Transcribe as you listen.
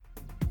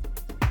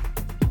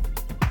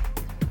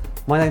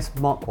My name's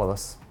Mark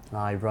Wallace and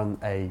I run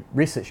a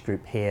research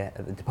group here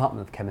at the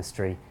Department of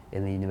Chemistry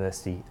in the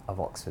University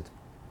of Oxford.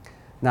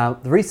 Now,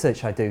 the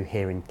research I do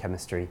here in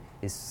chemistry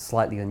is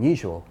slightly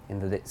unusual in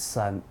that it's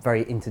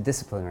very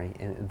interdisciplinary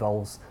and it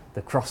involves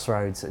the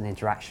crossroads and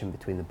interaction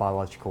between the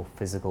biological,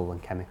 physical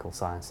and chemical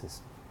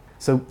sciences.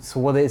 So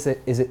what is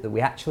it that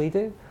we actually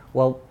do?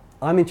 Well,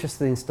 I'm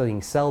interested in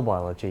studying cell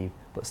biology,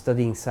 but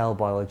studying cell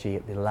biology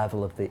at the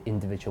level of the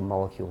individual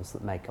molecules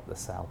that make up the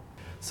cell.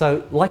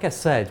 So, like I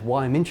said,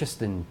 what I'm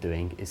interested in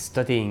doing is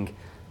studying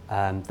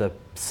the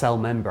cell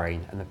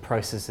membrane and the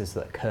processes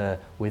that occur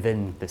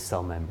within this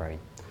cell membrane.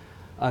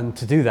 And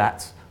to do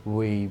that,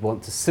 we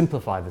want to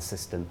simplify the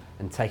system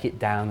and take it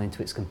down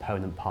into its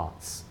component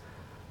parts.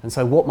 And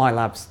so what my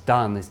lab's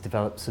done is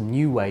develop some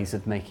new ways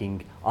of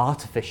making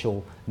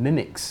artificial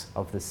mimics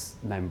of this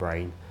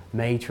membrane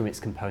made from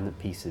its component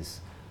pieces.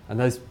 And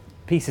those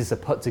pieces are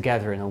put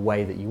together in a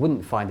way that you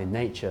wouldn't find in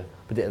nature,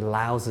 but it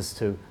allows us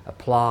to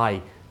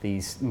apply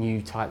these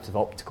new types of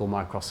optical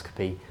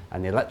microscopy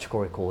and the electrical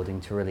recording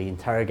to really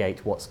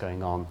interrogate what's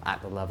going on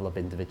at the level of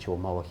individual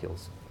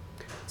molecules.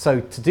 So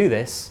to do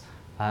this,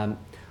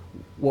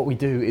 what we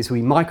do is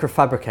we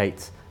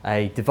microfabricate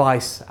a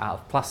device out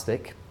of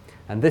plastic,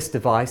 and this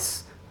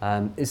device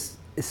is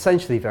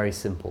essentially very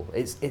simple.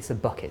 It's a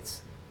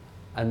bucket,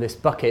 and this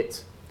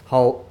bucket,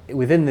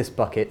 within this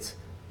bucket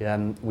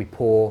we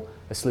pour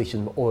a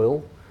solution of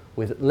oil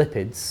with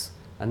lipids.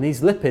 And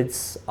these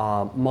lipids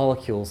are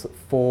molecules that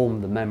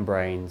form the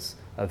membranes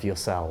of your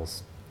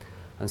cells.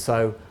 And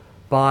so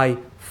by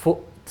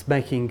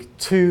making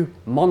two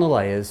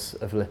monolayers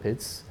of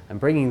lipids and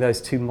bringing those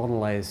two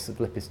monolayers of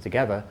lipids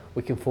together,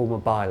 we can form a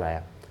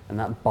bilayer. And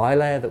that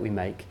bilayer that we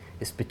make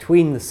is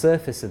between the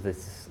surface of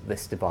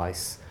this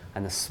device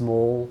and a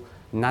small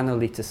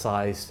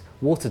nanoliter-sized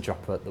water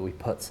droplet that we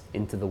put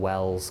into the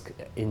wells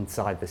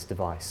inside this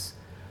device.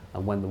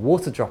 And when the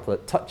water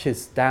droplet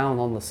touches down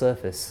on the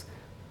surface,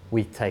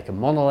 we take a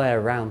monolayer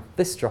around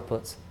this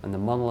droplet and the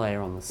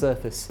monolayer on the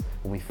surface,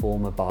 and we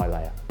form a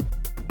bilayer.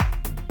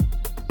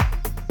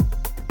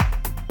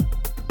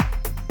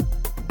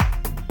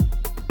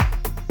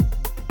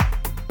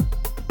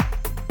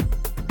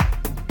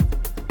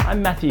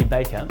 I'm Matthew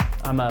Baker.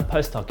 I'm a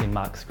postdoc in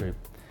Mark's group.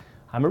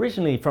 I'm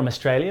originally from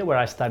Australia, where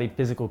I studied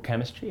physical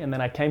chemistry, and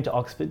then I came to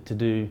Oxford to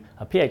do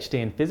a PhD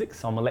in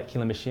physics on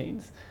molecular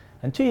machines.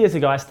 And 2 years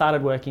ago I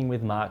started working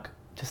with Mark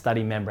to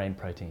study membrane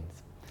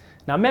proteins.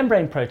 Now,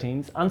 membrane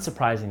proteins,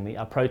 unsurprisingly,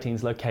 are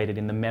proteins located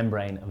in the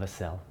membrane of a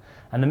cell.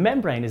 And the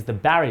membrane is the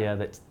barrier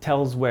that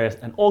tells where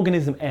an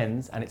organism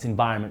ends and its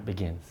environment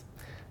begins.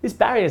 This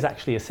barrier is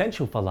actually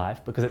essential for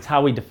life because it's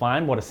how we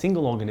define what a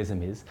single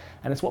organism is,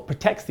 and it's what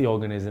protects the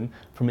organism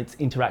from its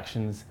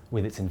interactions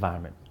with its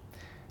environment.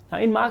 Now,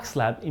 in Mark's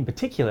lab, in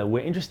particular,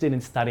 we're interested in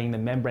studying the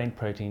membrane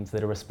proteins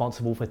that are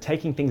responsible for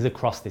taking things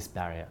across this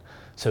barrier.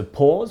 So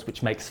pores,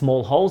 which make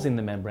small holes in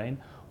the membrane,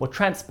 or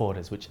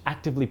transporters, which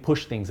actively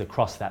push things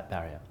across that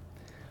barrier.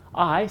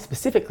 I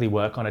specifically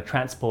work on a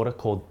transporter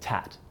called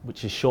TAT,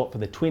 which is short for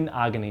the twin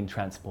arginine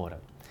transporter.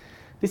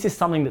 This is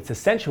something that's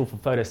essential for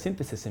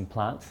photosynthesis in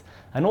plants,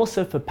 and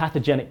also for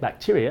pathogenic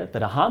bacteria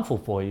that are harmful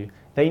for you.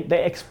 They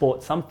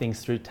export some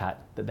things through TAT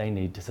that they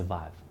need to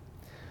survive.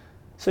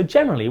 So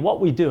generally, what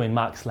we do in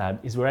Mark's lab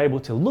is we're able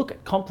to look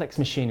at complex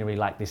machinery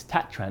like this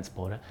TAT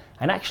transporter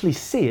and actually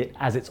see it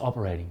as it's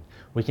operating.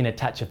 We can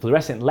attach a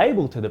fluorescent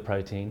label to the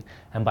protein,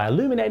 and by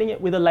illuminating it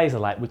with a laser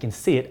light, we can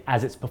see it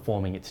as it's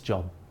performing its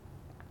job.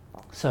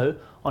 So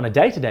on a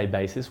day-to-day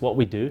basis, what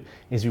we do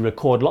is we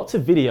record lots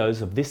of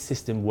videos of this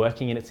system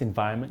working in its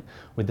environment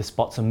with the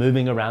spots are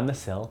moving around the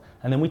cell,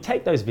 and then we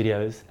take those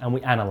videos and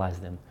we analyze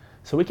them.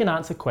 So we can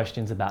answer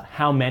questions about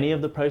how many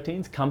of the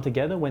proteins come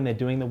together when they're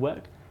doing the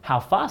work,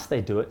 how fast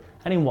they do it,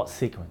 and in what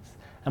sequence.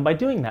 And by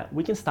doing that,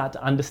 we can start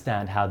to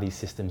understand how these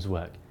systems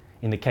work.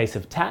 In the case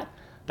of TAT,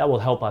 that will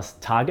help us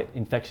target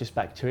infectious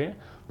bacteria,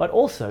 but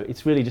also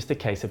it's really just a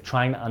case of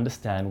trying to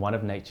understand one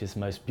of nature's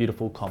most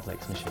beautiful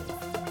complex machines.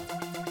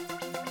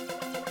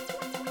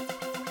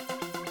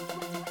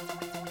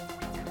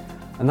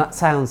 And that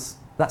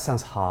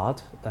sounds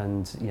hard,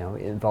 and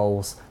it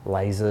involves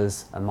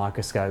lasers and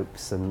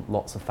microscopes and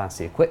lots of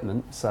fancy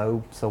equipment,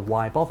 so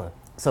why bother?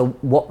 So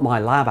what my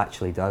lab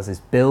actually does is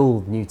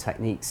build new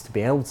techniques to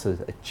be able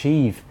to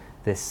achieve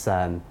this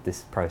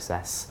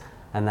process,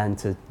 and then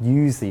to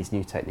use these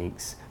new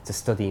techniques to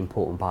study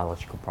important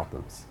biological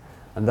problems.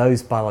 And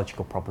those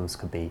biological problems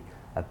could be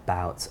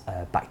about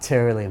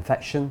bacterial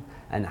infection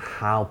and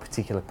how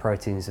particular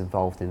proteins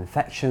involved in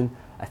infection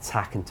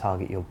attack and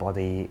target your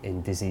body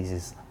in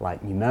diseases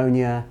like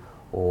pneumonia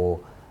or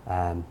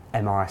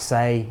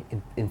MRSA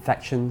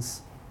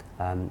infections.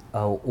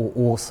 Or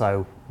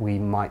also we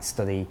might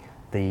study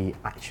the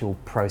actual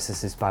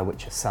processes by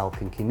which a cell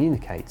can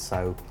communicate.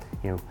 So,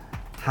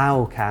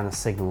 how can a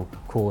signal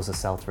cause a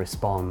cell to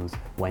respond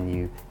when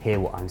you hear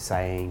what I'm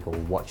saying or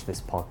watch this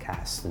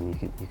podcast, and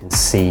you can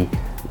see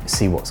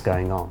what's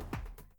going on?